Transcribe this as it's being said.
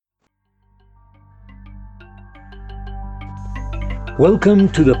Welcome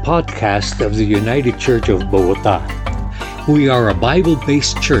to the podcast of the United Church of Bogota. We are a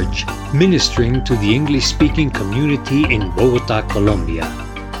Bible-based church ministering to the English-speaking community in Bogota, Colombia.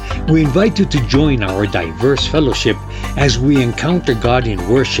 We invite you to join our diverse fellowship as we encounter God in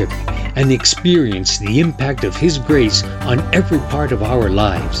worship and experience the impact of His grace on every part of our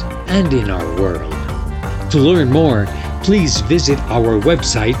lives and in our world. To learn more, please visit our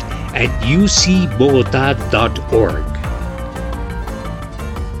website at ucbogota.org.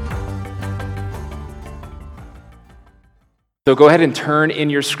 So go ahead and turn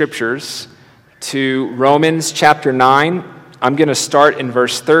in your scriptures to Romans chapter 9. I'm going to start in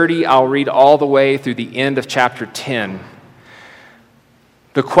verse 30. I'll read all the way through the end of chapter 10.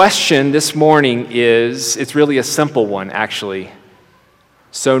 The question this morning is, it's really a simple one, actually.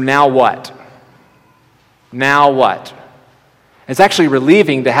 So now what? Now what? It's actually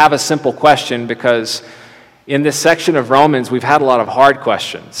relieving to have a simple question because in this section of Romans, we've had a lot of hard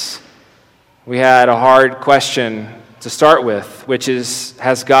questions. We had a hard question to start with, which is,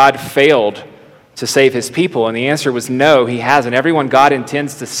 has God failed to save His people? And the answer was no, He hasn't. Everyone God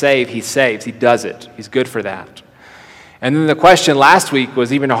intends to save, He saves. He does it. He's good for that. And then the question last week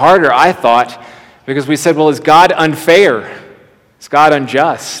was even harder, I thought, because we said, well, is God unfair? Is God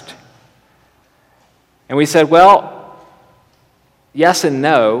unjust? And we said, well, yes and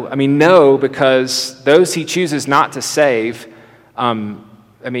no. I mean, no, because those He chooses not to save,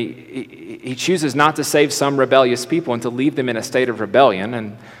 He chooses not to save some rebellious people and to leave them in a state of rebellion.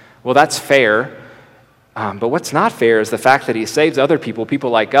 And, well, that's fair. But what's not fair is the fact that He saves other people,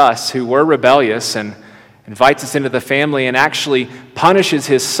 people like us, who were rebellious, and invites us into the family and actually punishes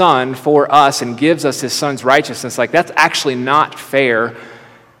His Son for us and gives us His Son's righteousness. Like, that's actually not fair,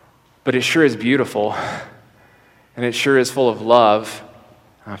 but it sure is beautiful. And it sure is full of love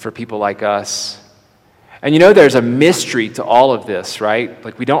for people like us. And you know, there's a mystery to all of this, right?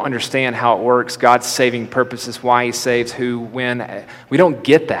 Like, we don't understand how it works, God's saving purposes, why He saves who, when. We don't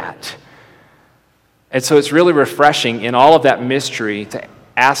get that. And so it's really refreshing in all of that mystery to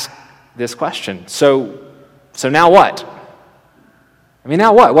ask this question. So now what? I mean,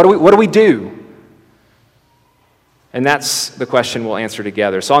 now what? What do we do? And that's the question we'll answer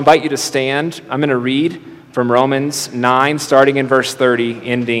together. So I'll invite you to stand. I'm going to read from Romans 9, starting in verse 30,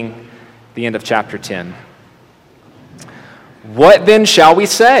 ending the end of chapter 10. What then shall we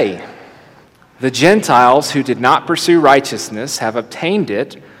say? The Gentiles who did not pursue righteousness have obtained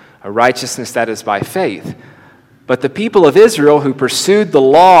it, a righteousness that is by faith. But the people of Israel who pursued the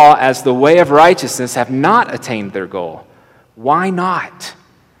law as the way of righteousness have not attained their goal. Why not?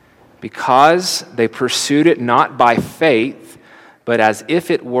 Because they pursued it not by faith, but as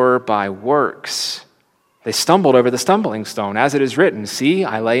if it were by works. They stumbled over the stumbling stone, as it is written, "See,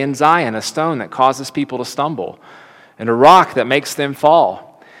 I lay in Zion a stone that causes people to stumble, and a rock that makes them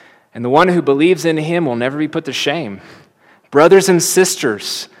fall. And the one who believes in Him will never be put to shame." Brothers and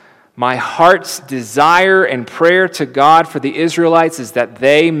sisters, my heart's desire and prayer to God for the Israelites is that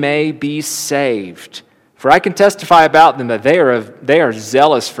they may be saved. For I can testify about them that they are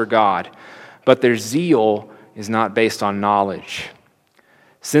zealous for God, but their zeal is not based on knowledge.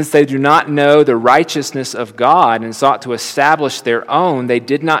 Since they do not know the righteousness of God and sought to establish their own, they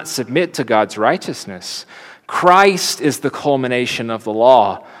did not submit to God's righteousness. Christ is the culmination of the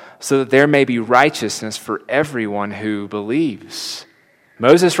law, so that there may be righteousness for everyone who believes.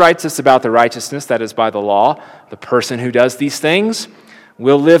 Moses writes us about the righteousness that is by the law. The person who does these things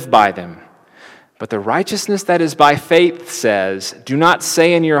will live by them. But the righteousness that is by faith says, "Do not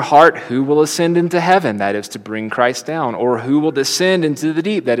say in your heart, who will ascend into heaven," that is to bring Christ down, or "who will descend into the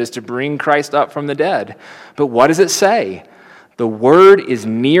deep," that is to bring Christ up from the dead. But what does it say? The word is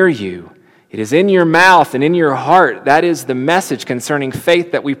near you. It is in your mouth and in your heart. That is the message concerning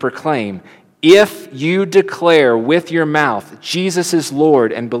faith that we proclaim. If you declare with your mouth, Jesus is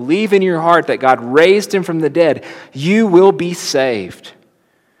Lord, and believe in your heart that God raised Him from the dead, you will be saved.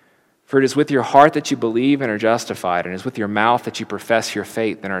 For it is with your heart that you believe and are justified, and it is with your mouth that you profess your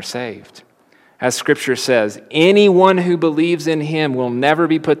faith and are saved. As Scripture says, anyone who believes in Him will never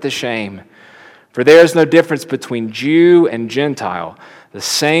be put to shame. For there is no difference between Jew and Gentile. The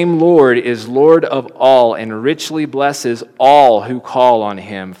same Lord is Lord of all and richly blesses all who call on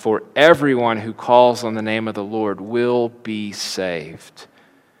Him. For everyone who calls on the name of the Lord will be saved.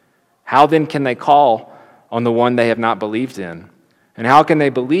 How then can they call on the one they have not believed in? And how can they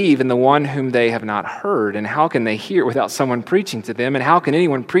believe in the one whom they have not heard? And how can they hear without someone preaching to them? And how can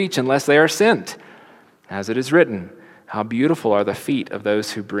anyone preach unless they are sent? As it is written, how beautiful are the feet of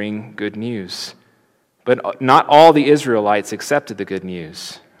those who bring good news. But not all the Israelites accepted the good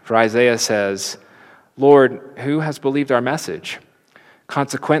news. For Isaiah says, Lord, who has believed our message?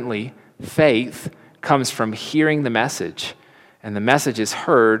 Consequently, faith comes from hearing the message, and the message is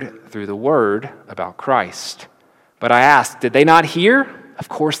heard through the word about Christ. But I ask, did they not hear? Of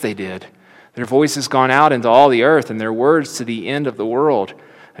course they did. Their voice has gone out into all the earth, and their words to the end of the world.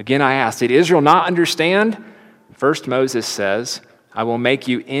 Again, I ask, did Israel not understand? First, Moses says, I will make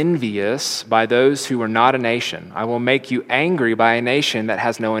you envious by those who are not a nation. I will make you angry by a nation that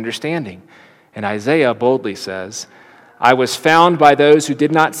has no understanding. And Isaiah boldly says, I was found by those who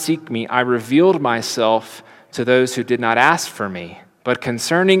did not seek me. I revealed myself to those who did not ask for me. But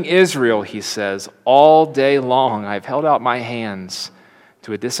concerning Israel, he says, all day long I've held out my hands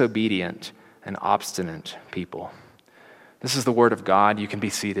to a disobedient and obstinate people. This is the word of God. You can be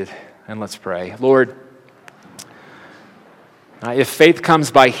seated, and let's pray. Lord, if faith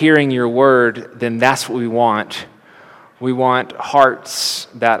comes by hearing your word, then that's what we want. We want hearts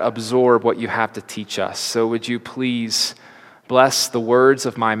that absorb what you have to teach us. So would you please bless the words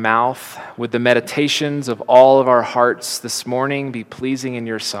of my mouth? Would the meditations of all of our hearts this morning be pleasing in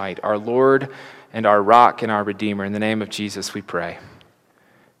your sight, our Lord and our rock and our Redeemer? In the name of Jesus we pray.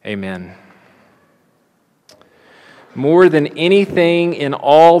 Amen. More than anything in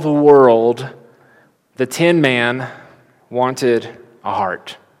all the world, the Tin Man wanted a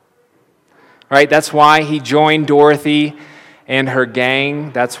heart. Right? That's why he joined Dorothy and her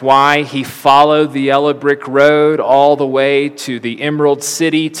gang. That's why he followed the yellow brick road all the way to the Emerald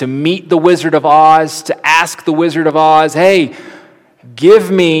City to meet the Wizard of Oz, to ask the Wizard of Oz, hey,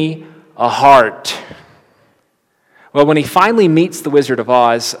 give me a heart. Well, when he finally meets the Wizard of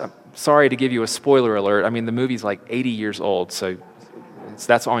Oz, sorry to give you a spoiler alert. I mean, the movie's like 80 years old, so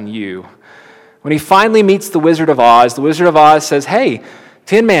that's on you. When he finally meets the Wizard of Oz says, hey,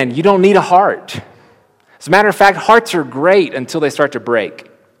 Tin Man, you don't need a heart. As a matter of fact, hearts are great until they start to break.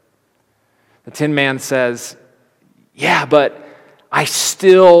 The Tin Man says, yeah, but I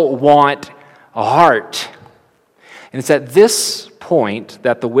still want a heart. And it's at this point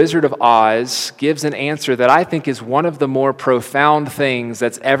that the Wizard of Oz gives an answer that I think is one of the more profound things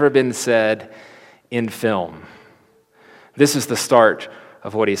that's ever been said in film. This is the start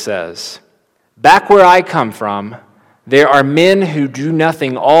of what he says. Back where I come from, there are men who do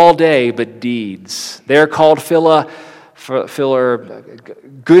nothing all day but deeds. They're called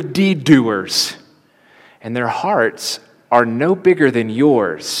good deed doers. And their hearts are no bigger than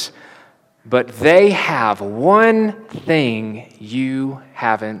yours. But they have one thing you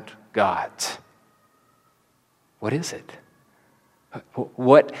haven't got. What is it?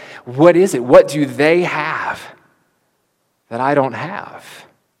 What is it? What do they have that I don't have?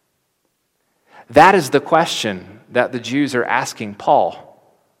 That is the question that the Jews are asking Paul.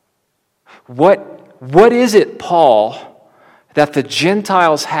 What is it, Paul, that the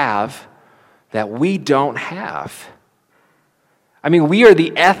Gentiles have that we don't have? I mean, we are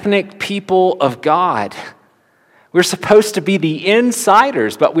the ethnic people of God. We're supposed to be the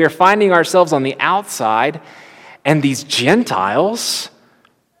insiders, but we're finding ourselves on the outside, and these Gentiles,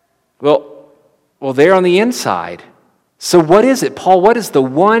 well, they're on the inside. So what is it, Paul? What is the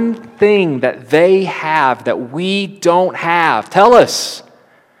one thing that they have that we don't have? Tell us.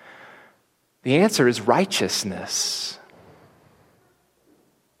 The answer is righteousness.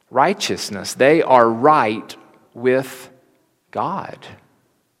 Righteousness. They are right with God.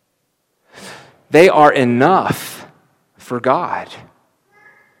 They are enough for God.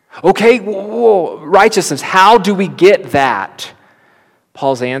 Okay, righteousness. How do we get that?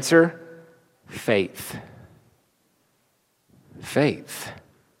 Paul's answer, faith. Faith.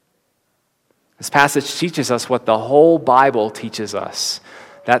 This passage teaches us what the whole Bible teaches us,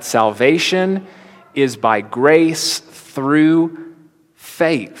 that salvation is by grace through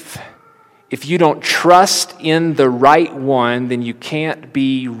faith. If you don't trust in the right one, then you can't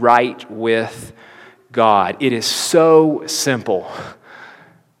be right with God. It is so simple.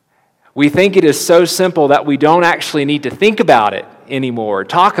 We think it is so simple that we don't actually need to think about it anymore,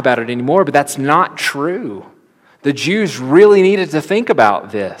 talk about it anymore, but that's not true. The Jews really needed to think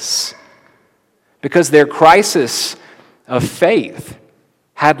about this because their crisis of faith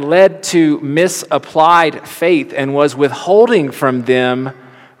had led to misapplied faith and was withholding from them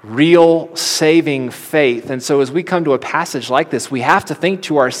real saving faith. And so as we come to a passage like this, we have to think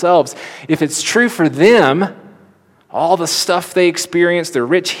to ourselves, if it's true for them, all the stuff they experienced, their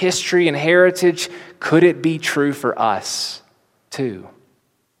rich history and heritage, could it be true for us too?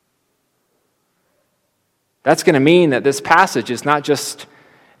 That's going to mean that this passage is not just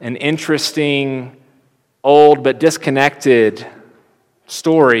an interesting, old but disconnected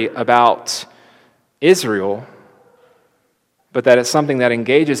story about Israel, but that it's something that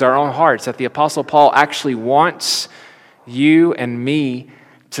engages our own hearts, that the Apostle Paul actually wants you and me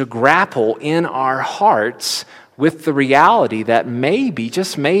to grapple in our hearts with the reality that maybe,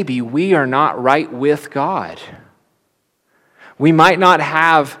 just maybe, we are not right with God. We might not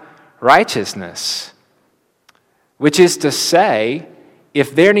have righteousness, which is to say,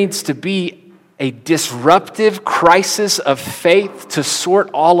 if there needs to be a disruptive crisis of faith to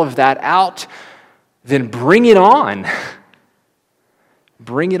sort all of that out, then bring it on.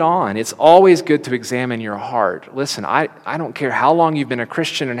 Bring it on. It's always good to examine your heart. Listen, I don't care how long you've been a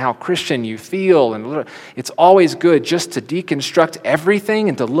Christian and how Christian you feel. And it's always good just to deconstruct everything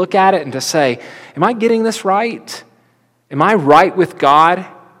and to look at it and to say, am I getting this right? Am I right with God?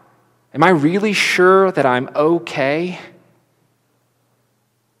 Am I really sure that I'm okay?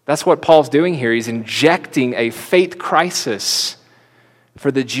 That's what Paul's doing here. He's injecting a faith crisis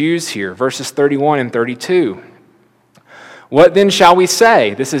for the Jews here, verses 31 and 32. What then shall we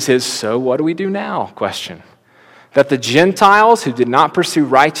say? This is his "so what do we do now?" question. That the Gentiles who did not pursue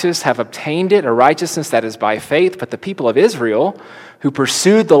righteousness have obtained it, a righteousness that is by faith, but the people of Israel who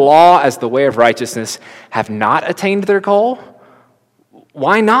pursued the law as the way of righteousness have not attained their goal?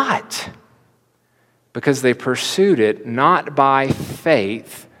 Why not? Because they pursued it not by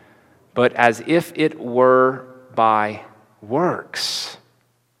faith, but as if it were by works.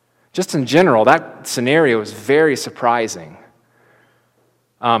 Just in general, that scenario is very surprising.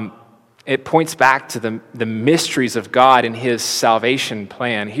 It points back to the mysteries of God and his salvation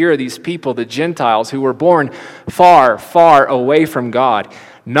plan. Here are these people, the Gentiles, who were born far, far away from God,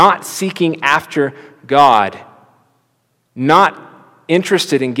 not seeking after God, not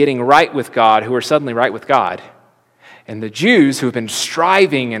interested in getting right with God, who are suddenly right with God. And the Jews who have been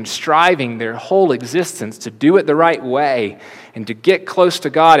striving and striving their whole existence to do it the right way and to get close to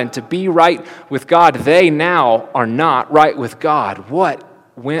God and to be right with God, they now are not right with God. What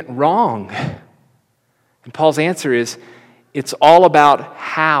went wrong? And Paul's answer is, it's all about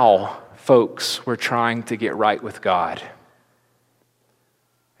how folks were trying to get right with God.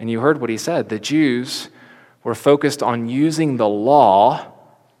 And you heard what he said. The Jews were focused on using the law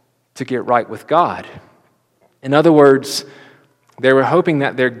to get right with God. In other words, they were hoping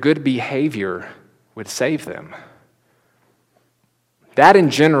that their good behavior would save them. That, in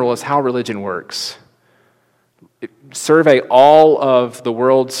general, is how religion works. Survey all of the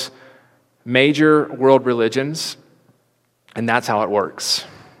world's major world religions, and that's how it works,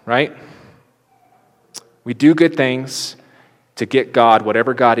 right? We do good things to get God,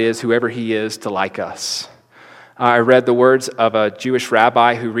 whatever God is, whoever he is, to like us. I read the words of a Jewish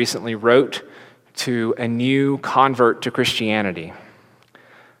rabbi who recently wrote to a new convert to Christianity.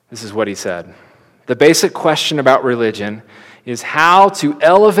 This is what he said. The basic question about religion is how to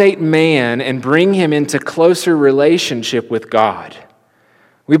elevate man and bring him into closer relationship with God.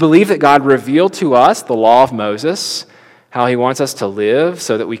 We believe that God revealed to us the law of Moses, how he wants us to live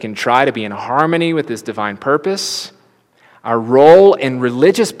so that we can try to be in harmony with his divine purpose. Our role in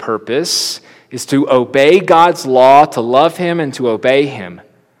religious purpose is to obey God's law, to love him, and to obey him.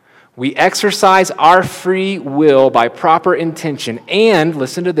 We exercise our free will by proper intention and,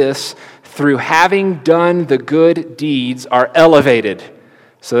 listen to this, through having done the good deeds are elevated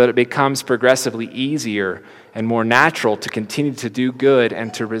so that it becomes progressively easier and more natural to continue to do good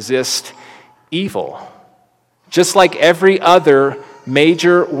and to resist evil. Just like every other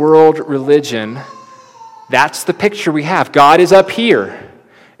major world religion, that's the picture we have. God is up here,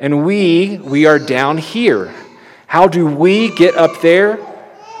 and we are down here. How do we get up there?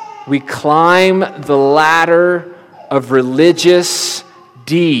 We climb the ladder of religious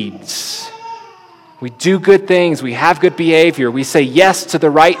deeds. We do good things. We have good behavior. We say yes to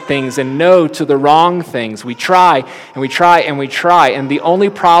the right things and no to the wrong things. We try and we try and we try. And the only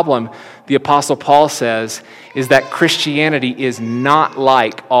problem, the Apostle Paul says, is that Christianity is not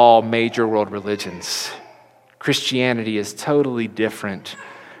like all major world religions. Christianity is totally different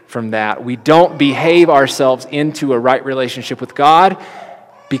from that. We don't behave ourselves into a right relationship with God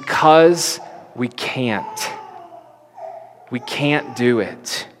because we can't. We can't do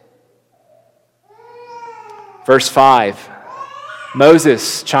it. Verse 5,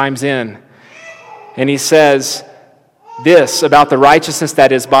 Moses chimes in and he says this about the righteousness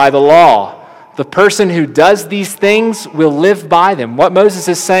that is by the law. The person who does these things will live by them. What Moses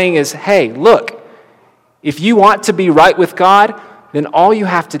is saying is, hey, look, if you want to be right with God, then all you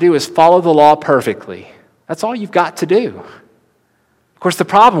have to do is follow the law perfectly. That's all you've got to do. Of course, the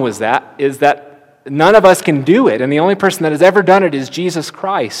problem is that none of us can do it, and the only person that has ever done it is Jesus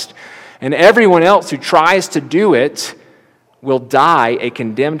Christ. And everyone else who tries to do it will die a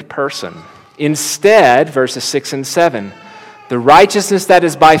condemned person. Instead, verses 6 and 7, The righteousness that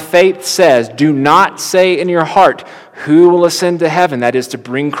is by faith says, do not say in your heart, who will ascend to heaven, that is to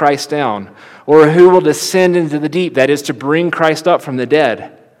bring Christ down, or who will descend into the deep, that is to bring Christ up from the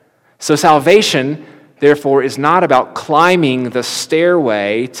dead. So salvation, therefore, is not about climbing the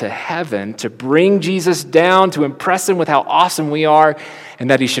stairway to heaven to bring Jesus down, to impress him with how awesome we are, and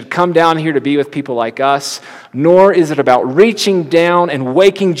that he should come down here to be with people like us, nor is it about reaching down and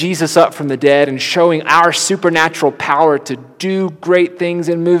waking Jesus up from the dead and showing our supernatural power to do great things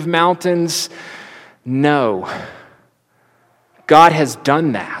and move mountains. No. God has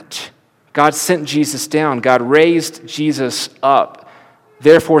done that. God sent Jesus down. God raised Jesus up.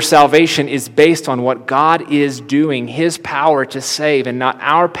 Therefore, salvation is based on what God is doing, his power to save, and not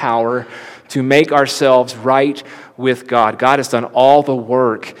our power to make ourselves right with God. God has done all the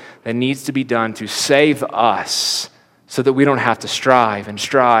work that needs to be done to save us so that we don't have to strive and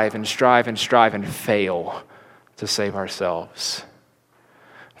strive and strive and strive and fail to save ourselves.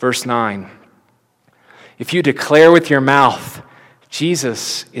 Verse 9, if you declare with your mouth,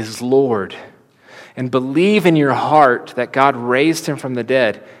 Jesus is Lord, and believe in your heart that God raised him from the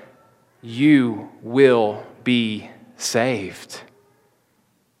dead, you will be saved.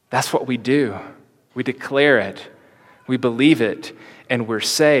 That's what we do. We declare it, we believe it, and we're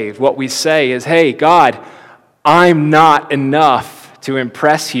saved. What we say is, hey, God, I'm not enough to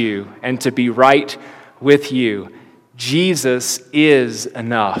impress you and to be right with you. Jesus is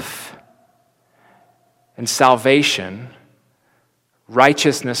enough. And salvation,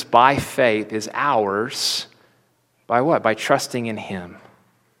 righteousness by faith, is ours by what? By trusting in him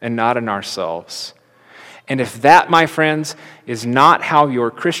and not in ourselves. And if that, my friends, is not how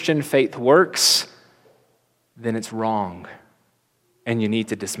your Christian faith works, then it's wrong, and you need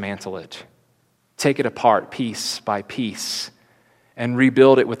to dismantle it. Take it apart piece by piece and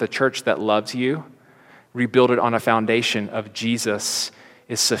rebuild it with a church that loves you. Rebuild it on a foundation of Jesus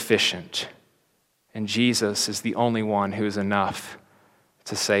is sufficient, and Jesus is the only one who is enough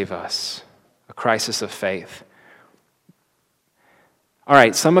to save us. A crisis of faith. All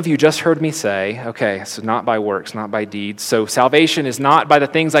right, some of you just heard me say, okay, so not by works, not by deeds. So salvation is not by the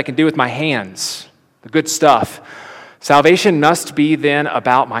things I can do with my hands, the good stuff. Salvation must be then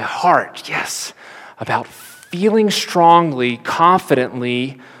about my heart, yes, about feeling strongly,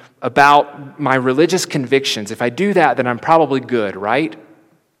 confidently about my religious convictions. If I do that, then I'm probably good, right?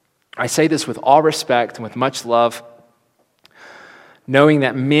 I say this with all respect and with much love, knowing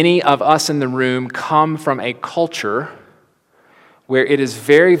that many of us in the room come from a culture where it is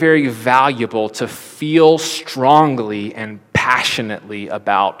very, very valuable to feel strongly and passionately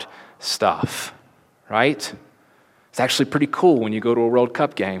about stuff, right? It's actually pretty cool when you go to a World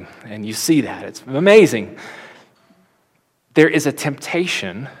Cup game and you see that. It's amazing. There is a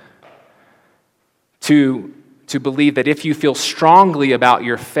temptation to believe that if you feel strongly about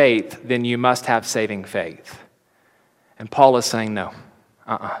your faith, then you must have saving faith. And Paul is saying, no,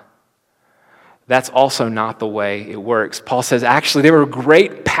 That's also not the way it works. Paul says, actually, they were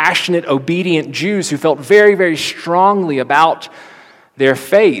great, passionate, obedient Jews who felt very, very strongly about their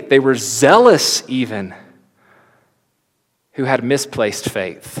faith. They were zealous even, who had misplaced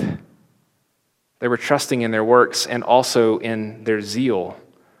faith. They were trusting in their works and also in their zeal.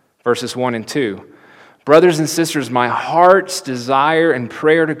 Verses 1 and 2. Brothers and sisters, my heart's desire and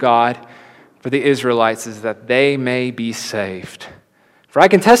prayer to God for the Israelites is that they may be saved. For I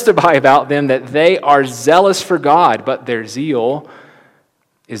can testify about them that they are zealous for God, but their zeal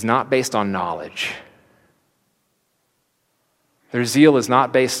is not based on knowledge. Their zeal is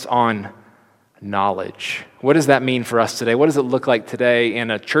not based on knowledge. What does that mean for us today? What does it look like today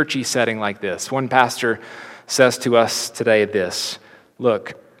in a churchy setting like this? One pastor says to us today this: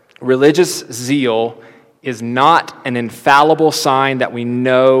 look, religious zeal is not an infallible sign that we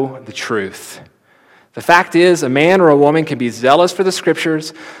know the truth. The fact is, a man or a woman can be zealous for the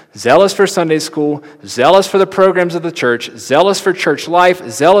scriptures, zealous for Sunday school, zealous for the programs of the church, zealous for church life,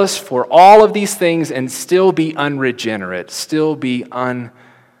 zealous for all of these things, and still be unregenerate, still be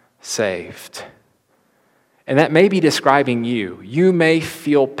unsaved. And that may be describing you. You may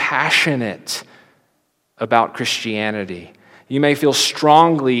feel passionate about Christianity. You may feel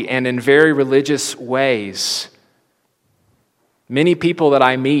strongly and in very religious ways. Many people that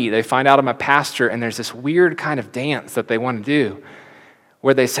I meet, they find out I'm a pastor, and there's this weird kind of dance that they want to do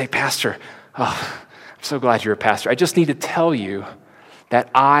where they say, Pastor, I'm so glad you're a pastor. I just need to tell you that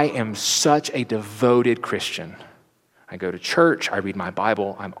I am such a devoted Christian. I go to church, I read my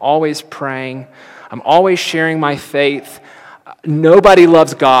Bible, I'm always praying, I'm always sharing my faith. Nobody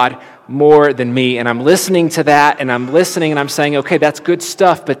loves God more than me, and I'm listening to that, and I'm listening, and I'm saying, okay, that's good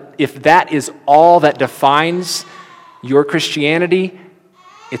stuff, but if that is all that defines your Christianity,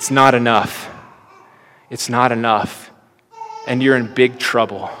 it's not enough. It's not enough. And you're in big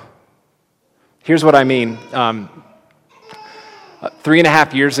trouble. Here's what I mean.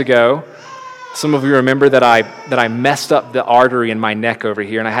 3.5 years ago, some of you remember that I messed up the artery in my neck over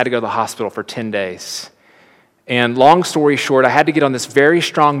here, and I had to go to the hospital for 10 days. And long story short, I had to get on this very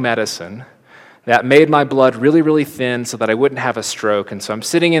strong medicine that made my blood really, really thin so that I wouldn't have a stroke. And so I'm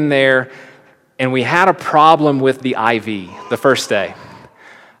sitting in there, and we had a problem with the IV the first day.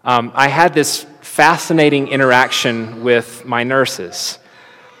 I had this fascinating interaction with my nurses.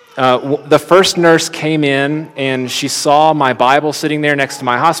 The first nurse came in, and she saw my Bible sitting there next to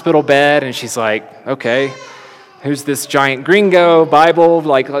my hospital bed, and she's like, okay, who's this giant gringo Bible?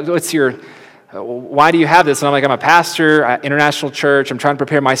 Like, why do you have this? And I'm like, I'm a pastor at International Church. I'm trying to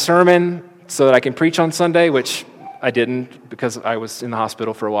prepare my sermon so that I can preach on Sunday, which I didn't because I was in the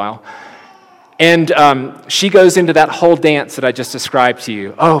hospital for a while. And she goes into that whole dance that I just described to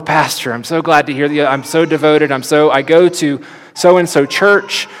you. Oh, pastor, I'm so glad to hear you. I'm so devoted. I go to so-and-so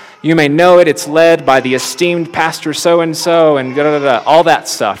church. You may know it. It's led by the esteemed pastor so-and-so and all that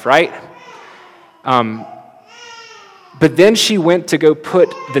stuff, right? But then she went to go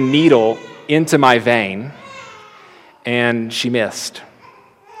put the needle into my vein, and she missed.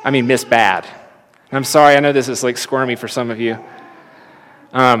 Missed bad. And I'm sorry, I know this is like squirmy for some of you.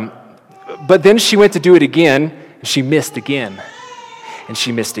 But then she went to do it again, and she missed again. And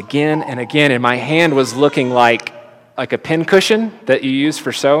she missed again and again, and my hand was looking like a pin cushion that you use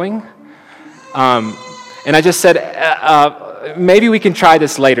for sewing. And I just said, maybe we can try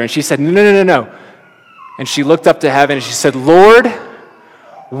this later. And she said, no. And she looked up to heaven and she said, Lord,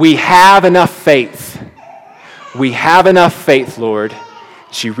 we have enough faith. We have enough faith, Lord.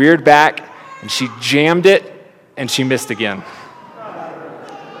 She reared back and she jammed it and she missed again.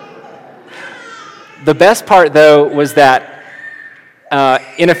 The best part, though, was that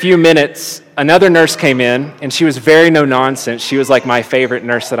in a few minutes, another nurse came in, and she was very no-nonsense. She was like my favorite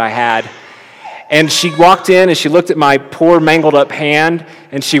nurse that I had. And she walked in, and she looked at my poor, mangled-up hand,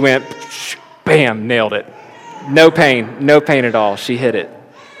 and she went, bam, nailed it. No pain at all. She hit it.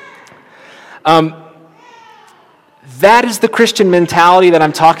 That is the Christian mentality that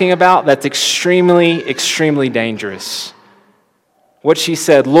I'm talking about that's extremely, extremely dangerous. What she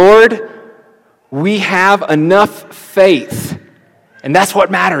said, Lord, we have enough faith. And that's what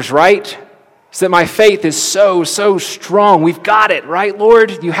matters, right? Is that my faith is so strong. We've got it, right,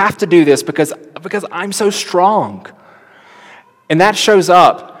 Lord? You have to do this because I'm so strong. And that shows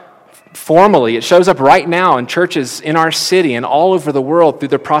up formally. It shows up right now in churches in our city and all over the world through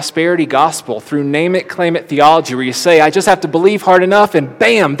the prosperity gospel, through name it, claim it theology, where you say, I just have to believe hard enough, and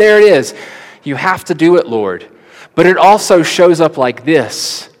bam, there it is. You have to do it, Lord. But it also shows up like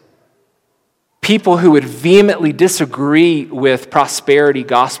this. People who would vehemently disagree with prosperity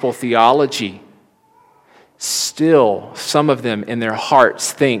gospel theology, still, some of them in their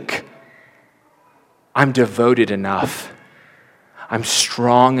hearts think, I'm devoted enough. I'm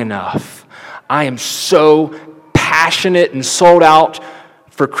strong enough. I am so passionate and sold out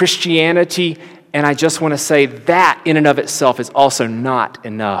for Christianity, and I just want to say that in and of itself is also not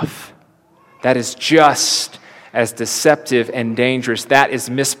enough. That is just as deceptive and dangerous. That is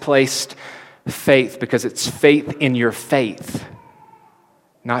misplaced faith, because it's faith in your faith,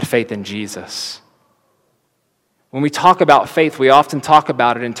 not faith in Jesus. When we talk about faith, we often talk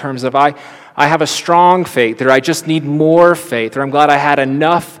about it in terms of I have a strong faith, or I just need more faith, or I'm glad I had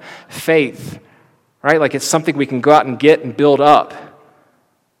enough faith, right? Like it's something we can go out and get and build up.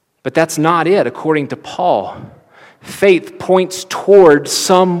 But that's not it, according to Paul. Faith points toward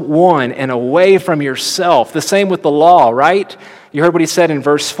someone and away from yourself. The same with the law, right? You heard what he said in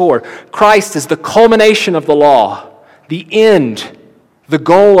verse 4. Christ is the culmination of the law, the end, the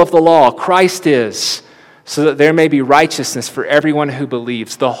goal of the law. Christ is, so that there may be righteousness for everyone who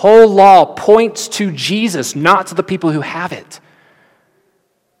believes. The whole law points to Jesus, not to the people who have it.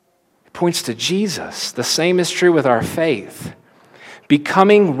 It points to Jesus. The same is true with our faith.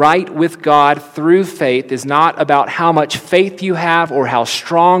 Becoming right with God through faith is not about how much faith you have or how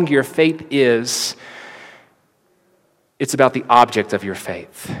strong your faith is. It's about the object of your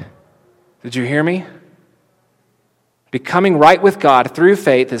faith. Did you hear me? Becoming right with God through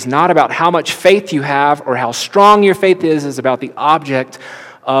faith is not about how much faith you have or how strong your faith is. It's about the object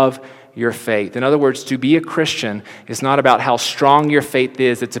of your faith. In other words, to be a Christian is not about how strong your faith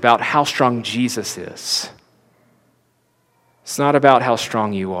is. It's about how strong Jesus is. It's not about how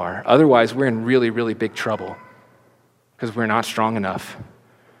strong you are. Otherwise, we're in really, really big trouble because we're not strong enough.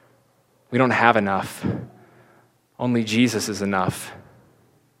 We don't have enough. Only Jesus is enough.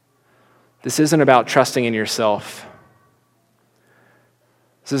 This isn't about trusting in yourself.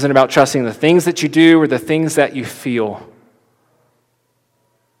 This isn't about trusting the things that you do or the things that you feel.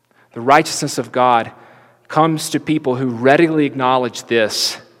 The righteousness of God comes to people who readily acknowledge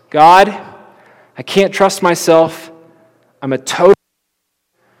this. God, I can't trust myself. I'm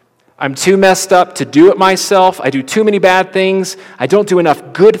too messed up to do it myself. I do too many bad things. I don't do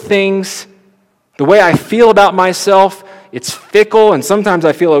enough good things. The way I feel about myself, it's fickle, and sometimes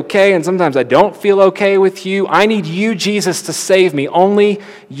I feel okay, and sometimes I don't feel okay with you. I need you, Jesus, to save me. Only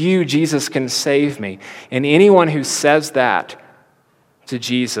you, Jesus, can save me. And anyone who says that to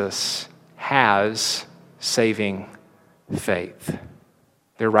Jesus has saving faith.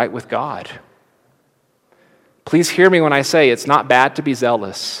 They're right with God. Please hear me when I say it's not bad to be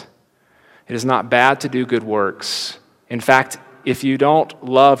zealous. It is not bad to do good works. In fact, if you don't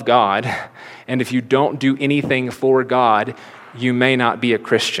love God, and if you don't do anything for God, you may not be a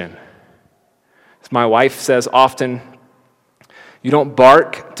Christian. As my wife says often, you don't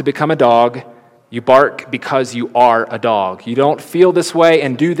bark to become a dog, you bark because you are a dog. You don't feel this way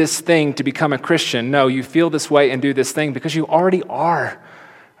and do this thing to become a Christian. No, you feel this way and do this thing because you already are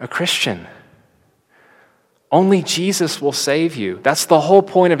a Christian. Only Jesus will save you. That's the whole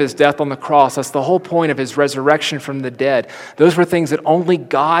point of his death on the cross. That's the whole point of his resurrection from the dead. Those were things that only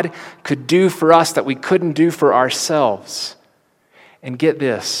God could do for us that we couldn't do for ourselves. And get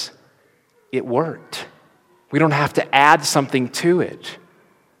this, it worked. We don't have to add something to it.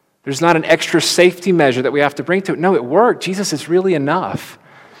 There's not an extra safety measure that we have to bring to it. No, it worked. Jesus is really enough.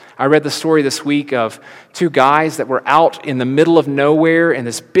 I read the story this week of two guys that were out in the middle of nowhere in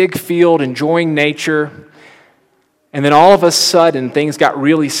this big field enjoying nature. And then all of a sudden, things got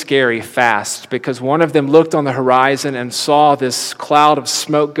really scary fast because one of them looked on the horizon and saw this cloud of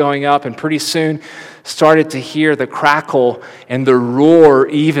smoke going up, and pretty soon started to hear the crackle and the roar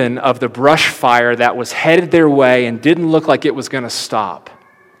even of the brush fire that was headed their way and didn't look like it was going to stop.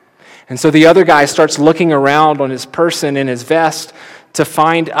 And so the other guy starts looking around on his person in his vest to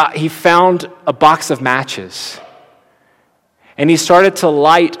find, he found a box of matches. And he started to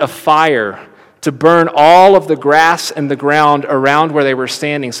light a fire to burn all of the grass and the ground around where they were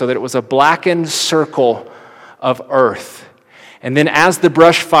standing so that it was a blackened circle of earth. And then as the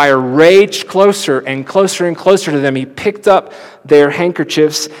brush fire raged closer and closer and closer to them, he picked up their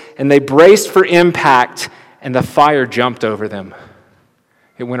handkerchiefs and they braced for impact, and the fire jumped over them.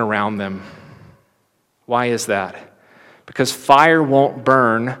 It went around them. Why is that? Because fire won't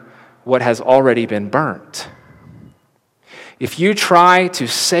burn what has already been burnt. If you try to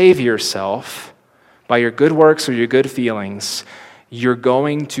save yourself by your good works or your good feelings, you're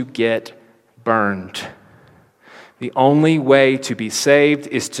going to get burned. The only way to be saved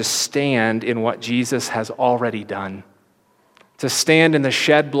is to stand in what Jesus has already done. To stand in the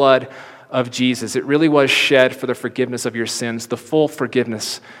shed blood of Jesus. It really was shed for the forgiveness of your sins, the full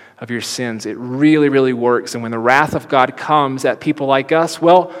forgiveness of your sins. It really, really works. And when the wrath of God comes at people like us,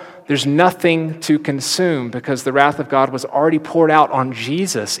 well, there's nothing to consume because the wrath of God was already poured out on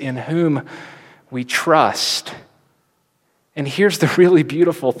Jesus, in whom we trust. And here's the really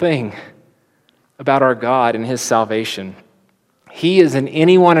beautiful thing about our God and his salvation. He is an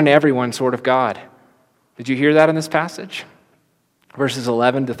anyone and everyone sort of God. Did you hear that in this passage? Verses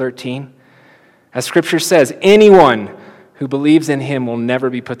 11 to 13. As Scripture says, anyone who believes in him will never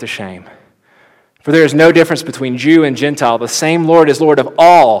be put to shame. For there is no difference between Jew and Gentile. The same Lord is Lord of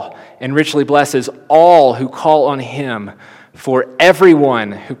all and richly blesses all who call on him. For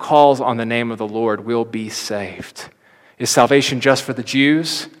everyone who calls on the name of the Lord will be saved. Is salvation just for the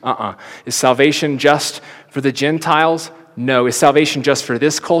Jews? Is salvation just for the Gentiles? No. Is salvation just for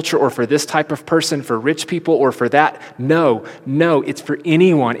this culture or for this type of person, for rich people or for that? No. It's for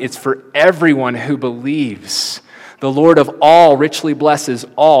anyone. It's for everyone who believes. The Lord of all richly blesses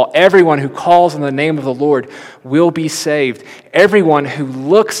all. Everyone who calls on the name of the Lord will be saved. Everyone who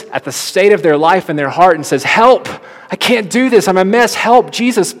looks at the state of their life and their heart and says, help, I can't do this, I'm a mess, help,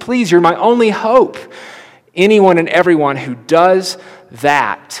 Jesus, please, you're my only hope. Anyone and everyone who does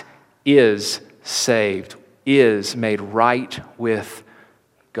that is saved, is made right with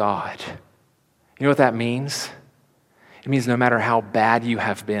God. You know what that means? It means no matter how bad you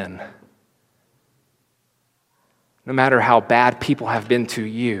have been, no matter how bad people have been to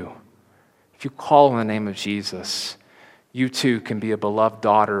you, if you call on the name of Jesus, you too can be a beloved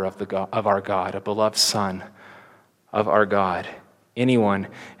daughter of our God, a beloved son of our God. Anyone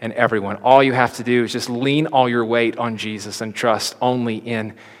and everyone. All you have to do is just lean all your weight on Jesus and trust only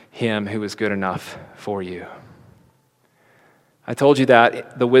in him who is good enough for you. I told you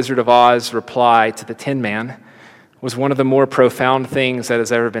that the Wizard of Oz reply to the Tin Man was one of the more profound things that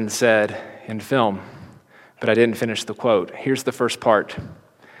has ever been said in film. But I didn't finish the quote. Here's the first part.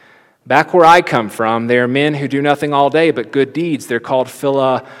 Back where I come from, they are men who do nothing all day but good deeds. They're called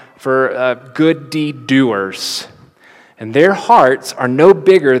good deed doers. And their hearts are no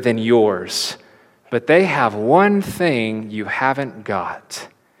bigger than yours, but they have one thing you haven't got.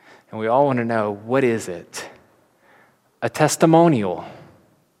 And we all want to know, what is it? A testimonial.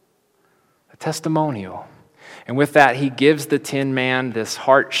 A testimonial. And with that, he gives the tin man this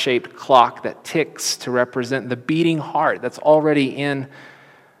heart-shaped clock that ticks to represent the beating heart that's already in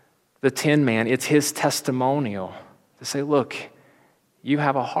the tin man. It's his testimonial to say, look, you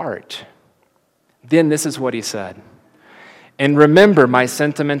have a heart. Then this is what he said. And remember, my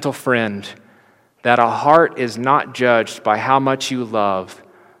sentimental friend, that a heart is not judged by how much you love,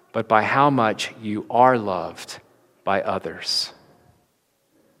 but by how much you are loved by others.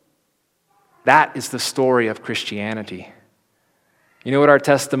 That is the story of Christianity. You know what our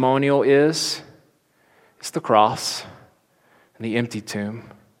testimonial is? It's the cross and the empty tomb.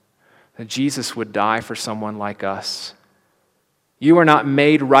 That Jesus would die for someone like us. You are not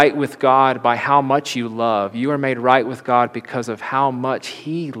made right with God by how much you love. You are made right with God because of how much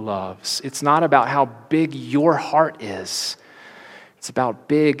He loves. It's not about how big your heart is. It's about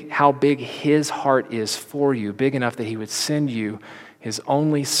how big His heart is for you, big enough that He would send you His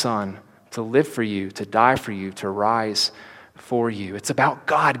only Son to live for you, to die for you, to rise for you. It's about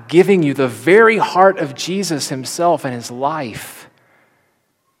God giving you the very heart of Jesus Himself and His life.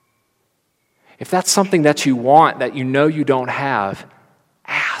 If that's something that you want, that you know you don't have,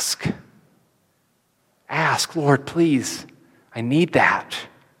 ask. Ask, Lord, please, I need that.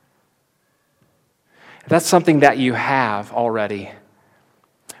 If that's something that you have already,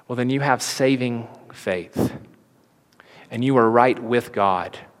 well, then you have saving faith. And you are right with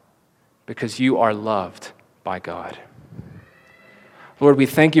God because you are loved by God. Lord, we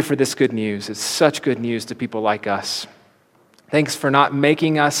thank you for this good news. It's such good news to people like us. Thanks for not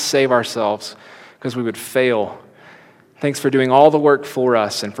making us save ourselves because we would fail. Thanks for doing all the work for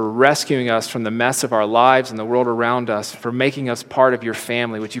us and for rescuing us from the mess of our lives and the world around us, for making us part of your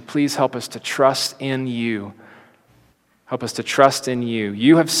family. Would you please help us to trust in you? Help us to trust in you.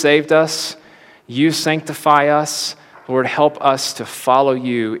 You have saved us. You sanctify us. Lord, help us to follow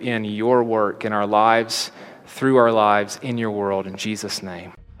you in your work, in our lives, through our lives, in your world. In Jesus'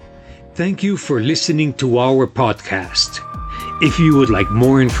 name. Thank you for listening to our podcast. If you would like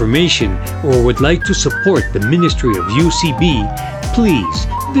more information or would like to support the ministry of UCB, please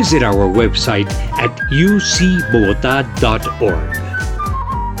visit our website at ucbogota.org.